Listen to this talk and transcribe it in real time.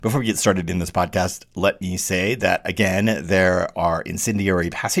Before we get started in this podcast, let me say that, again, there are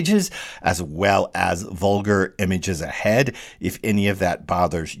incendiary passages as well as vulgar images ahead. If any of that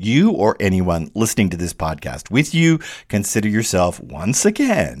bothers you or anyone listening to this podcast with you, consider yourself once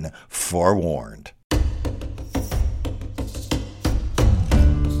again forewarned.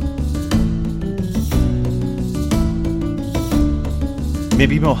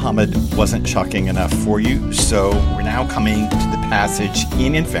 Maybe Muhammad wasn't shocking enough for you, so we're now coming to the passage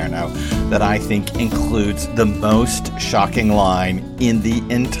in Inferno that I think includes the most shocking line in the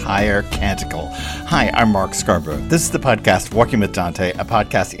entire canticle. Hi, I'm Mark Scarborough. This is the podcast Walking with Dante, a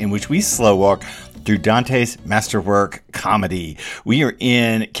podcast in which we slow walk through Dante's masterwork comedy. We are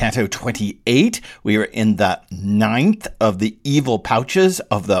in Canto 28. We are in the 9th of the evil pouches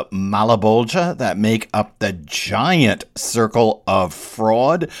of the Malebolgia that make up the giant circle of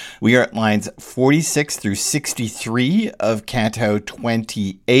fraud. We are at lines 46 through 63 of Canto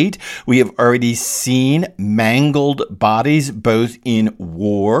 28. We have already seen mangled bodies both in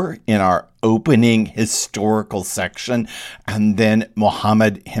war in our opening historical section, and then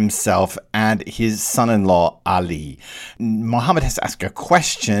Muhammad himself and his son-in-law Ali. Muhammad has asked a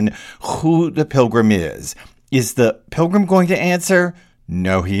question, who the pilgrim is. Is the pilgrim going to answer?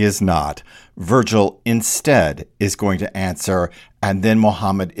 No, he is not. Virgil instead is going to answer, and then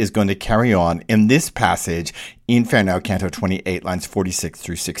Muhammad is going to carry on in this passage, Inferno, Canto 28, lines 46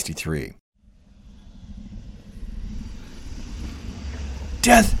 through 63.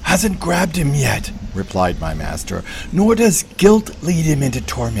 "Death hasn't grabbed him yet," replied my master, "nor does guilt lead him into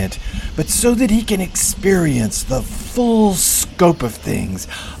torment, but so that he can experience the full scope of things,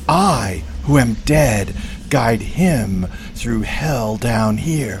 I, who am dead, guide him through hell down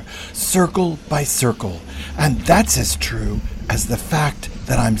here, circle by circle, and that's as true as the fact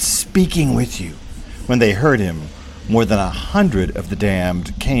that I'm speaking with you." When they heard him, more than 100 of the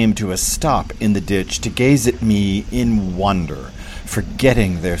damned came to a stop in the ditch to gaze at me in wonder,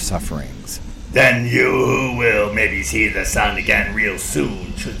 forgetting their sufferings. "Then you who will maybe see the sun again real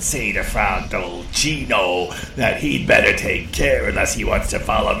soon should say to Fra Dolcino that he'd better take care unless he wants to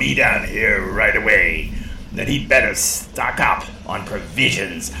follow me down here right away. That he'd better stock up on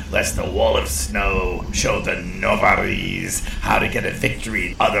provisions lest the wall of snow show the Novaries how to get a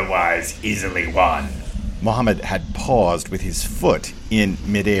victory otherwise easily won." Muhammad had paused with his foot in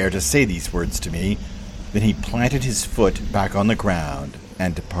midair to say these words to me. Then he planted his foot back on the ground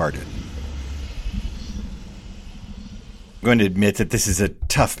and departed. I'm going to admit that this is a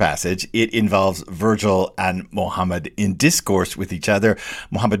tough passage. It involves Virgil and Muhammad in discourse with each other.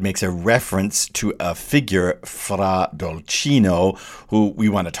 Muhammad makes a reference to a figure, Fra Dolcino, who we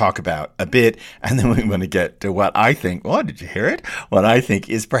want to talk about a bit. And then we want to get to what I think, did you hear it? What I think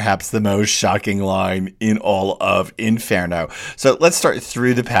is perhaps the most shocking line in all of Inferno. So let's start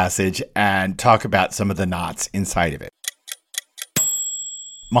through the passage and talk about some of the knots inside of it.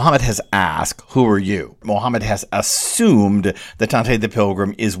 Muhammad has asked, "Who are you?" Muhammad has assumed that Dante the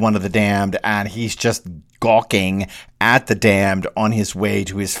Pilgrim is one of the damned, and he's just gawking at the damned on his way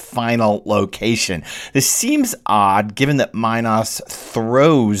to his final location. This seems odd, given that Minos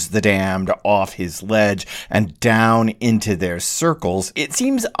throws the damned off his ledge and down into their circles. It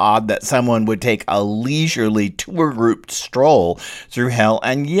seems odd that someone would take a leisurely tour group stroll through hell,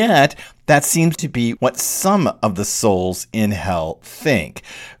 and yet that seems to be what some of the souls in hell think.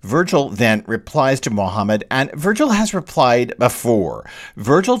 Virgil then replies to Muhammad, and Virgil has replied before.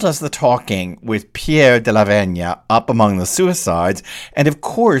 Virgil does the talking with Pierre de Lavagna up among the suicides, and of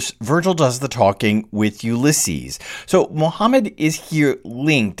course, Virgil does the talking with Ulysses. So Muhammad is here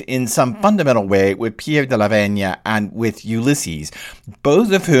linked in some fundamental way with Pierre de Lavagna and with Ulysses,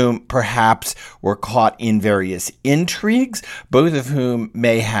 both of whom perhaps were caught in various intrigues, both of whom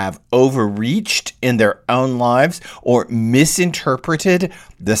may have overreached in their own lives or misinterpreted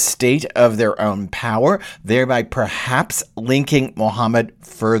the state of their own power, thereby perhaps linking Muhammad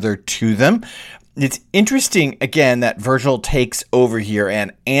further to them. It's interesting, again, that Virgil takes over here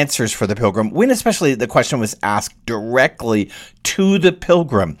and answers for the pilgrim, when especially the question was asked directly to the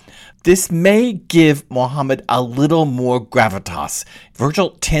pilgrim. This may give Muhammad a little more gravitas.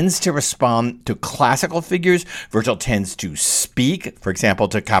 Virgil tends to respond to classical figures. Virgil tends to speak, for example,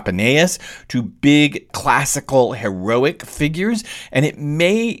 to Capaneus, to big classical heroic figures. And it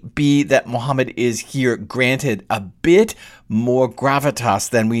may be that Muhammad is here granted a bit more gravitas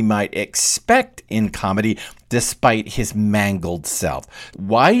than we might expect in comedy, despite his mangled self.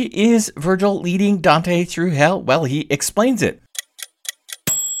 Why is Virgil leading Dante through hell? Well, he explains it.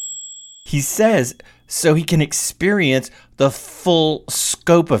 He says, so he can experience the full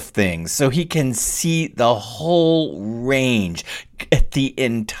scope of things, so he can see the whole range, at the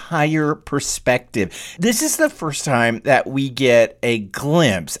entire perspective. This is the first time that we get a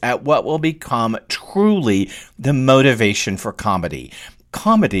glimpse at what will become truly the motivation for comedy.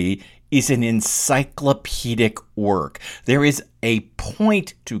 Comedy is an encyclopedic work. There is a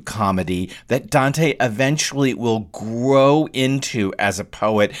point to comedy that Dante eventually will grow into as a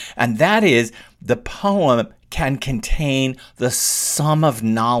poet, and that is the poem can contain the sum of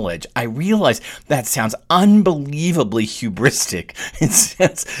knowledge. I realize that sounds unbelievably hubristic.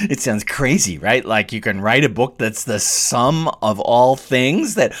 It sounds crazy, right? Like you can write a book that's the sum of all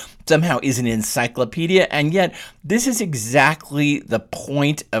things that somehow is an encyclopedia, and yet this is exactly the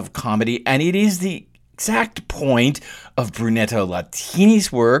point of comedy, and it is the exact point of Brunetto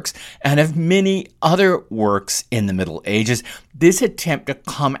Latini's works and of many other works in the Middle Ages. This attempt to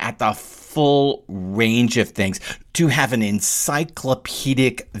come at the full range of things, to have an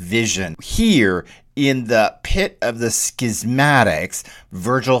encyclopedic vision. Here, in the pit of the schismatics,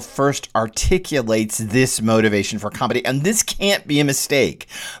 Virgil first articulates this motivation for comedy, and this can't be a mistake.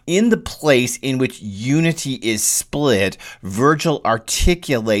 In the place in which unity is split, Virgil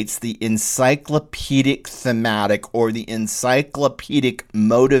articulates the encyclopedic thematic or the encyclopedic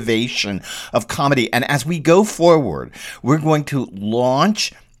motivation of comedy. And as we go forward, we're going to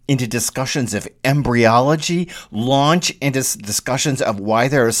launch into discussions of embryology, launch into discussions of why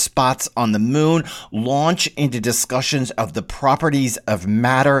there are spots on the moon, launch into discussions of the properties of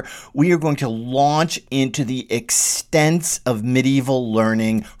matter. We are going to launch into the extents of medieval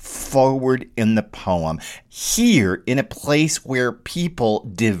learning forward in the poem. Here, in a place where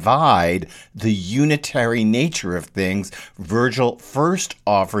people divide the unitary nature of things, Virgil first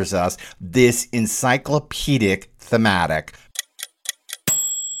offers us this encyclopedic thematic.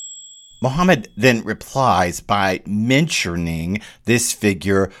 Muhammad then replies by mentioning this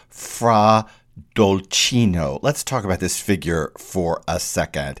figure, Fra Dolcino. Let's talk about this figure for a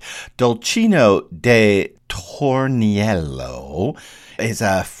second. Dolcino de Torniello is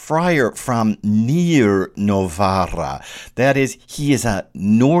a friar from near Novara. That is, he is a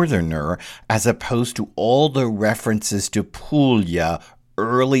northerner as opposed to all the references to Puglia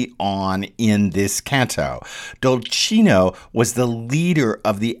early on in this canto. Dolcino was the leader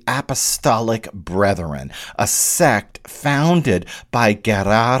of the Apostolic Brethren, a sect founded by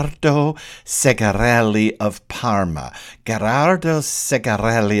Gherardo Segarelli of Parma. Gherardo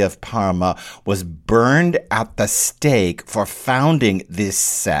Segarelli of Parma was burned at the stake for founding this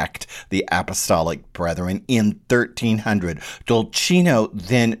sect, the Apostolic Brethren, in 1300. Dolcino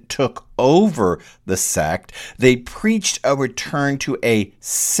then took over the sect. They preached a return to a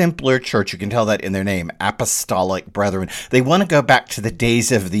simpler church. You can tell that in their name, Apostolic Brethren. They want to go back to the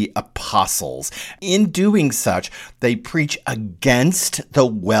days of the apostles. In doing such, they preach against the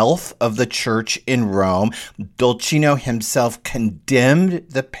wealth of the church in Rome. Dolcino himself condemned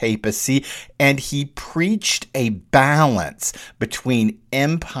the papacy, and he preached a balance between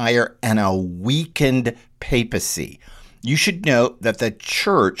empire and a weakened papacy. You should note that the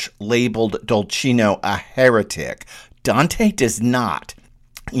church labeled Dolcino a heretic. Dante does not.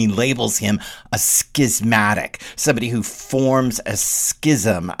 He labels him a schismatic, somebody who forms a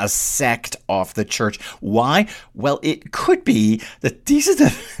schism, a sect off the church. Why? Well, it could be that these are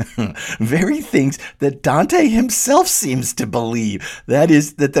the very things that Dante himself seems to believe. That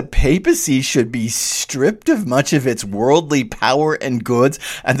is, that the papacy should be stripped of much of its worldly power and goods,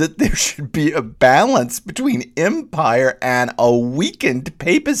 and that there should be a balance between empire and a weakened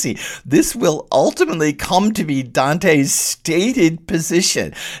papacy. This will ultimately come to be Dante's stated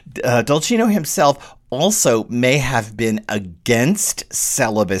position. Dolcino himself also may have been against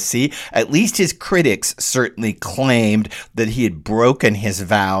celibacy. At least his critics certainly claimed that he had broken his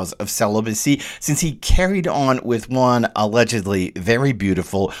vows of celibacy, since he carried on with one allegedly very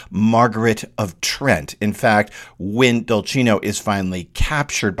beautiful Margaret of Trent. In fact, when Dolcino is finally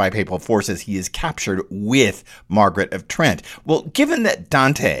captured by papal forces, he is captured with Margaret of Trent. Well, given that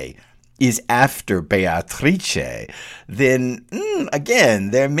Dante is after Beatrice, then again,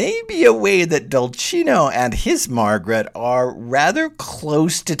 there may be a way that Dolcino and his Margaret are rather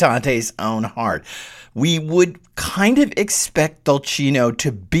close to Dante's own heart. We would kind of expect Dolcino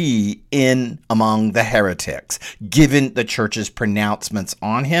to be in among the heretics, given the church's pronouncements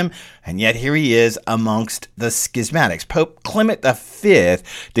on him, and yet here he is amongst the schismatics. Pope Clement V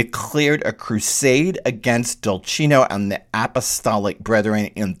declared a crusade against Dolcino and the Apostolic Brethren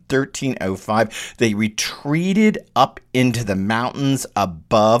in 1305. They retreated up into the mountains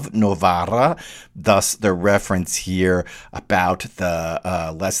above Novara, thus the reference here about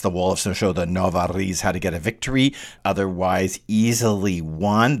the lest the wall of snow show the Navarrese how to get a victory, otherwise easily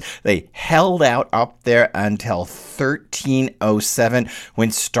won. They held out up there until 1307,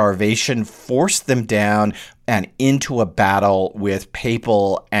 when starvation forced them down and into a battle with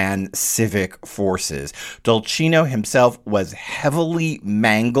papal and civic forces. Dolcino himself was heavily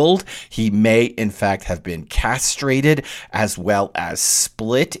mangled. He may, in fact, have been castrated as well as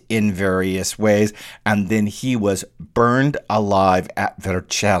split in various ways, and then he was burned alive at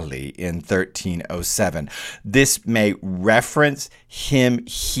Vercelli in 1307. This may reference him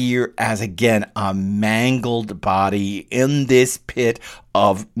here as, again, a mangled body in this pit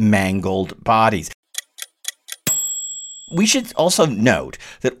of mangled bodies. We should also note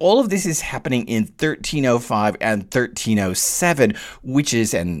that all of this is happening in 1305 and 1307, which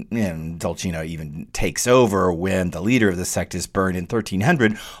is, and Dolcino even takes over when the leader of the sect is burned in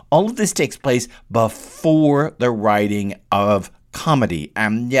 1300. All of this takes place before the writing of Comedy,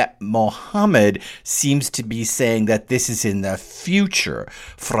 and yet Mohammed seems to be saying that this is in the future.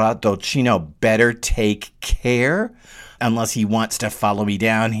 Fra Dolcino better take care. Unless he wants to follow me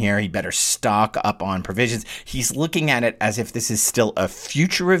down here, he better stock up on provisions. He's looking at it as if this is still a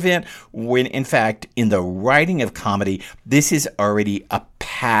future event, when in fact, in the writing of Comedy, this is already a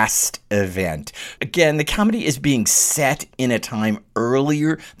past event. Again, the Comedy is being set in a time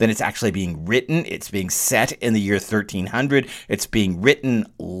earlier than it's actually being written. It's being set in the year 1300. It's being written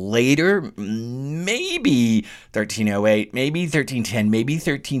later, maybe 1308, maybe 1310, maybe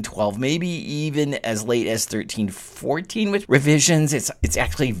 1312, maybe even as late as 1314 with revisions. It's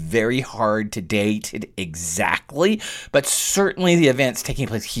actually very hard to date it exactly, but certainly the events taking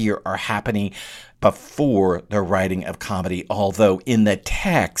place here are happening before the writing of Comedy, although in the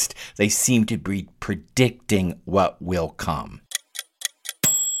text they seem to be predicting what will come.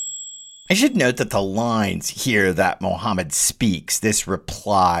 I should note that the lines here that Mohammed speaks, this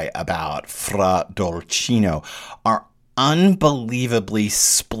reply about Fra Dolcino, are unbelievably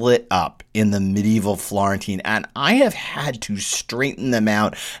split up in the medieval Florentine, and I have had to straighten them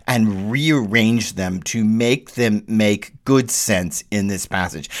out and rearrange them to make them make good sense in this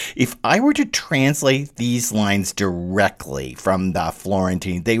passage. If I were to translate these lines directly from the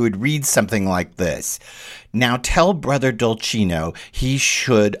Florentine, they would read something like this. Now tell Brother Dolcino he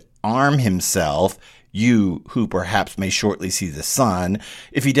should arm himself, you who perhaps may shortly see the sun,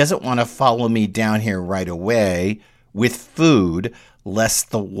 if he doesn't want to follow me down here right away, with food, lest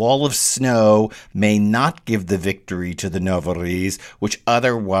the wall of snow may not give the victory to the Navarrese, which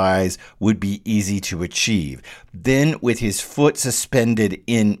otherwise would be easy to achieve. Then, with his foot suspended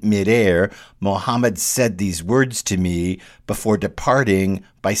in midair, Mohammed said these words to me before departing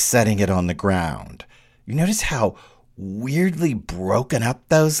by setting it on the ground. You notice how weirdly broken up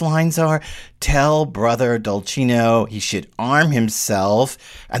those lines are? Tell Brother Dolcino he should arm himself.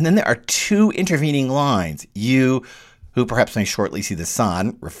 And then there are two intervening lines. You who perhaps may shortly see the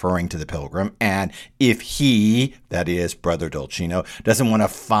sun, referring to the pilgrim, and if he, that is Brother Dolcino, doesn't want to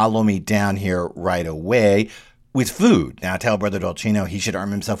follow me down here right away, with food. Now tell Brother Dolcino he should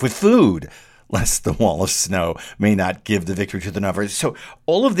arm himself with food, lest the wall of snow may not give the victory to the Navarrese. So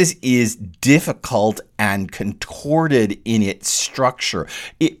all of this is difficult and contorted in its structure.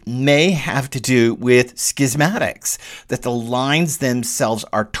 It may have to do with schismatics, that the lines themselves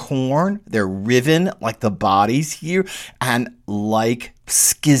are torn, they're riven like the bodies here, and like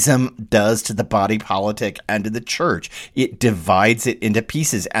schism does to the body politic and to the church. It divides it into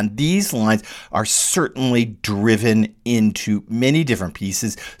pieces, and these lines are certainly driven into many different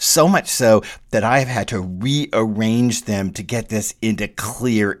pieces, so much so that I've had to rearrange them to get this into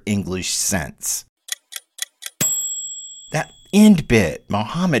clear English sense. That end bit,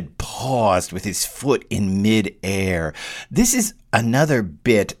 Mohammed paused with his foot in mid-air. This is another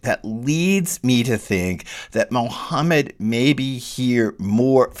bit that leads me to think that Mohammed may be here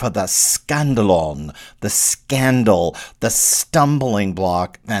more for the scandalon, the scandal, the stumbling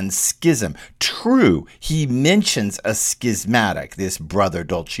block, than schism. True, he mentions a schismatic, this Brother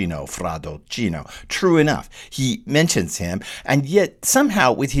Dolcino, Fra Dolcino. True enough, he mentions him, and yet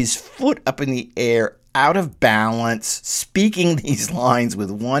somehow with his foot up in the air, out of balance, speaking these lines with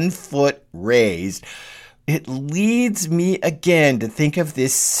one foot raised, it leads me again to think of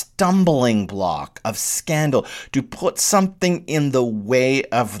this stumbling block of scandal, to put something in the way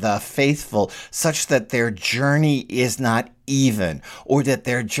of the faithful such that their journey is not even, or that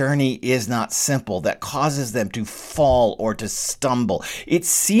their journey is not simple, that causes them to fall or to stumble. It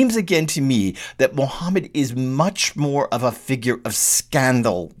seems again to me that Muhammad is much more of a figure of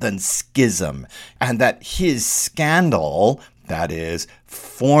scandal than schism, and that his scandal, that is,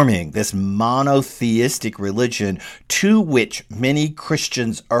 forming this monotheistic religion to which many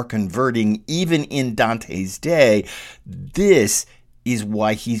Christians are converting even in Dante's day, this is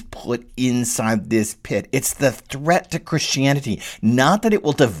why he's put inside this pit. It's the threat to Christianity, not that it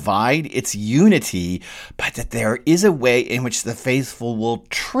will divide its unity, but that there is a way in which the faithful will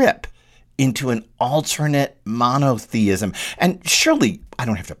trip into an alternate monotheism. And surely, I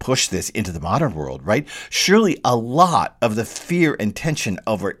don't have to push this into the modern world, right? Surely a lot of the fear and tension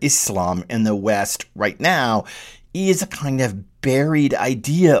over Islam in the West right now is a kind of buried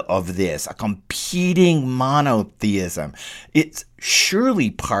idea of this, a competing monotheism. It's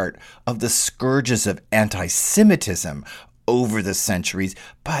surely part of the scourges of anti-Semitism over the centuries,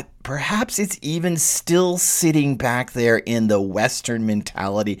 but perhaps it's even still sitting back there in the Western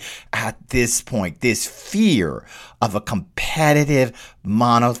mentality at this point, this fear of a competitive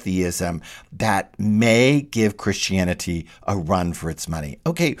monotheism that may give Christianity a run for its money.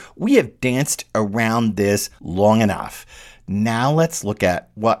 Okay, we have danced around this long enough. Now let's look at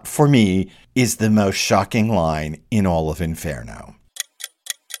what, for me, is the most shocking line in all of Inferno.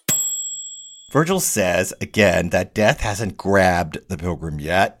 Virgil says, again, that death hasn't grabbed the pilgrim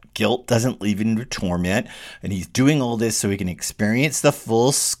yet. Guilt doesn't leave him to torment. And he's doing all this so he can experience the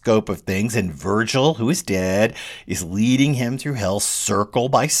full scope of things. And Virgil, who is dead, is leading him through hell circle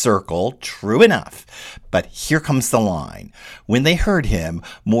by circle. True enough. But here comes the line. When they heard him,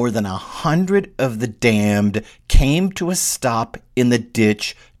 more than 100 of the damned came to a stop in the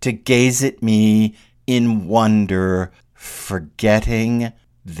ditch to gaze at me in wonder, forgetting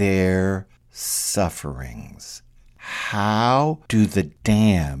their sufferings. How do the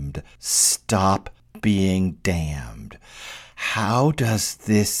damned stop being damned? How does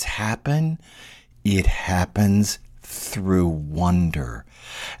this happen? It happens through wonder.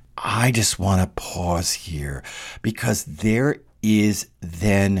 I just want to pause here because there is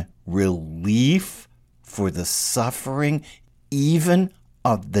then relief for the suffering, even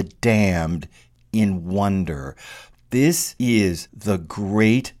of the damned, in wonder. This is the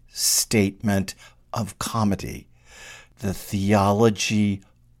great statement of comedy, the theology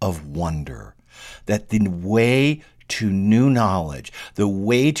of wonder, that the way to new knowledge, the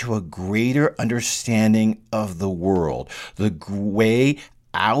way to a greater understanding of the world, the way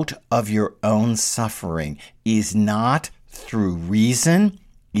out of your own suffering is not through reason,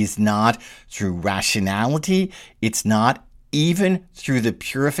 is not through rationality, it's not even through the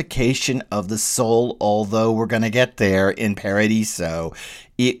purification of the soul, although we're going to get there in Paradiso.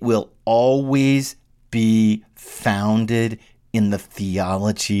 It will always be founded in the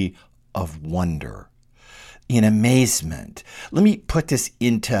theology of wonder, in amazement. Let me put this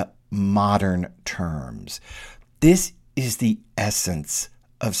into modern terms. This is the essence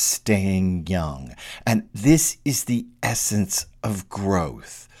of staying young, and this is the essence of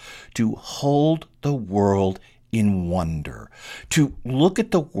growth, to hold the world in wonder, to look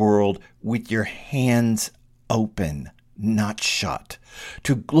at the world with your hands open, not shut,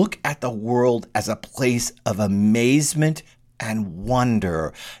 to look at the world as a place of amazement and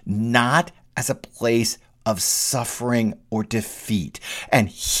wonder, not as a place of suffering or defeat. And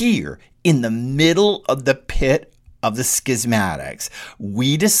here, in the middle of the pit of the schismatics,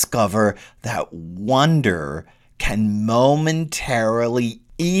 we discover that wonder can momentarily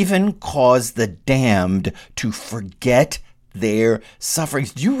even cause the damned to forget their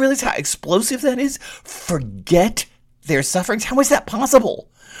sufferings. Do you realize how explosive that is? Forget their sufferings? How is that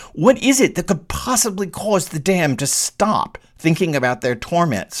possible? What is it that could possibly cause the damned to stop thinking about their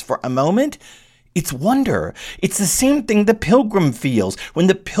torments for a moment? It's wonder. It's the same thing the pilgrim feels. When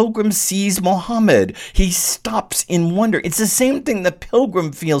the pilgrim sees Muhammad, he stops in wonder. It's the same thing the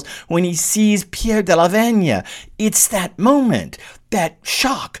pilgrim feels when he sees Pierre de la Vigne. It's that moment, that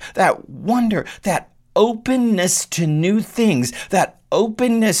shock, that wonder, that openness to new things, that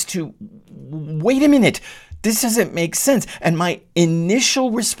openness to, wait a minute, this doesn't make sense. And my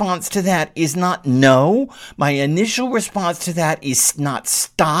initial response to that is not no. My initial response to that is not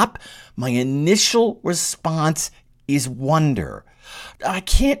stop. My initial response is wonder. I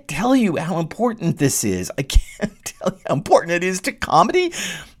can't tell you how important this is. I can't tell you how important it is to comedy.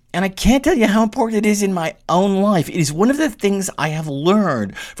 And I can't tell you how important it is in my own life. It is one of the things I have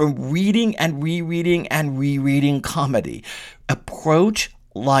learned from reading and rereading comedy. Approach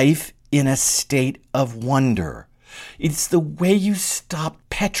life in a state of wonder. It's the way you stop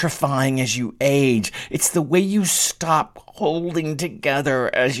petrifying as you age. It's the way you stop holding together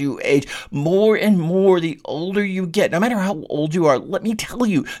as you age. More and more, the older you get, no matter how old you are, let me tell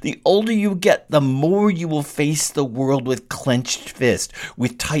you, the older you get, the more you will face the world with clenched fists,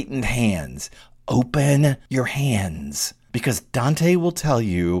 with tightened hands. Open your hands, because Dante will tell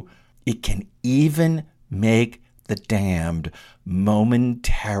you it can even make the damned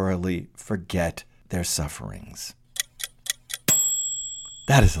momentarily forget their sufferings.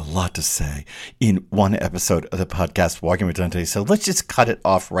 That is a lot to say in one episode of the podcast, Walking with Dante. So let's just cut it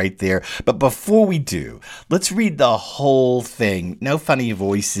off right there. But before we do, let's read the whole thing. No funny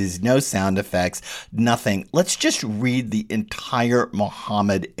voices, no sound effects, nothing. Let's just read the entire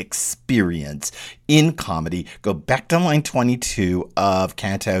Muhammad experience in comedy. Go back to line 22 of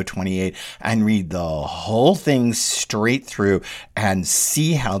Canto 28 and read the whole thing straight through and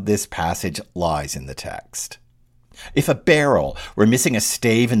see how this passage lies in the text. If a barrel were missing a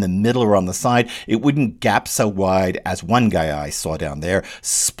stave in the middle or on the side, it wouldn't gap so wide as one guy I saw down there,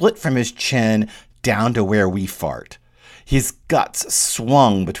 split from his chin down to where we fart. His guts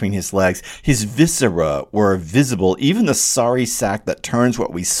swung between his legs. His viscera were visible, even the sorry sack that turns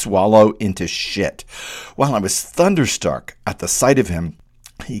what we swallow into shit. While I was thunderstruck at the sight of him,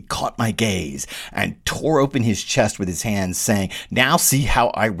 he caught my gaze and tore open his chest with his hands, saying, "Now see how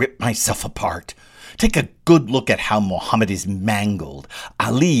I rip myself apart. Take a good look at how Muhammad is mangled.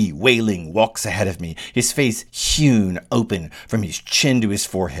 Ali, wailing, walks ahead of me, his face hewn open from his chin to his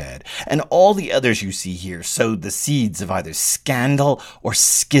forehead. And all the others you see here sowed the seeds of either scandal or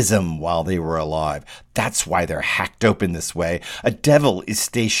schism while they were alive. That's why they're hacked open this way. A devil is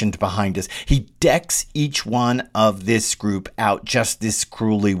stationed behind us. He decks each one of this group out just this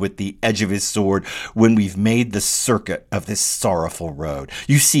cruelly with the edge of his sword when we've made the circuit of this sorrowful road.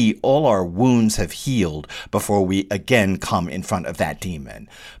 You see, all our wounds have healed before we again come in front of that demon.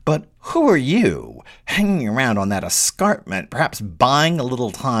 But who are you, hanging around on that escarpment, perhaps buying a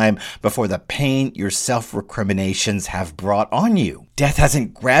little time before the pain your self-recriminations have brought on you? Death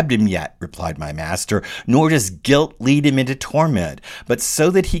hasn't grabbed him yet, replied my master, nor does guilt lead him into torment. But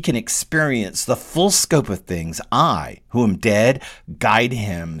so that he can experience the full scope of things, I, who am dead, guide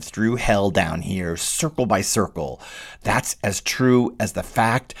him through hell down here, circle by circle. That's as true as the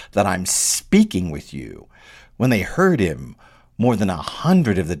fact that I'm speaking with you. When they heard him, more than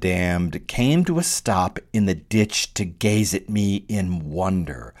 100 of the damned came to a stop in the ditch to gaze at me in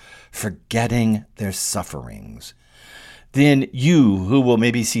wonder, forgetting their sufferings. Then you, who will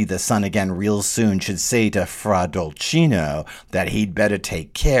maybe see the sun again real soon, should say to Fra Dolcino that he'd better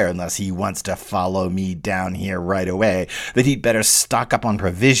take care unless he wants to follow me down here right away, that he'd better stock up on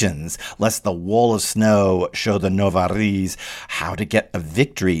provisions, lest the wall of snow show the Novaris how to get a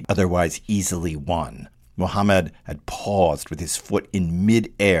victory otherwise easily won. Muhammad had paused with his foot in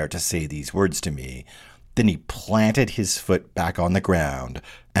mid-air to say these words to me. Then he planted his foot back on the ground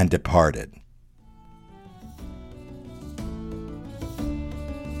and departed.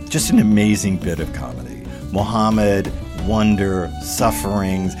 Just an amazing bit of comedy. Muhammad, wonder,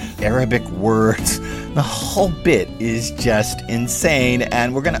 sufferings, Arabic words. The whole bit is just insane.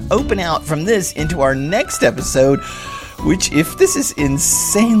 And we're going to open out from this into our next episode, which, if this is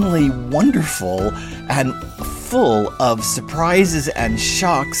insanely wonderful and full of surprises and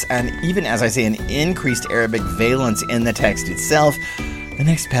shocks, and even, as I say, an increased Arabic valence in the text itself, the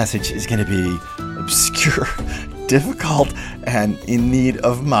next passage is going to be obscure, difficult, and in need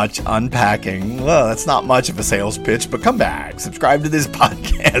of much unpacking. Well, that's not much of a sales pitch, but come back, subscribe to this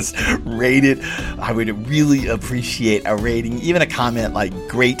podcast, rate it. I would really appreciate a rating, even a comment like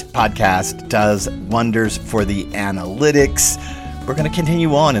 "Great podcast, does wonders for the analytics." We're going to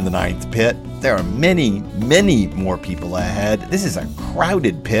continue on in the ninth pit. There are many, many more people ahead. This is a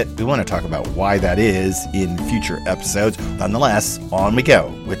crowded pit. We want to talk about why that is in future episodes. Nonetheless, on we go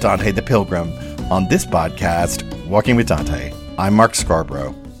with Dante the Pilgrim on this podcast, Walking with Dante. I'm Mark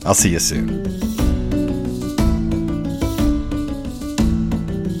Scarborough. I'll see you soon.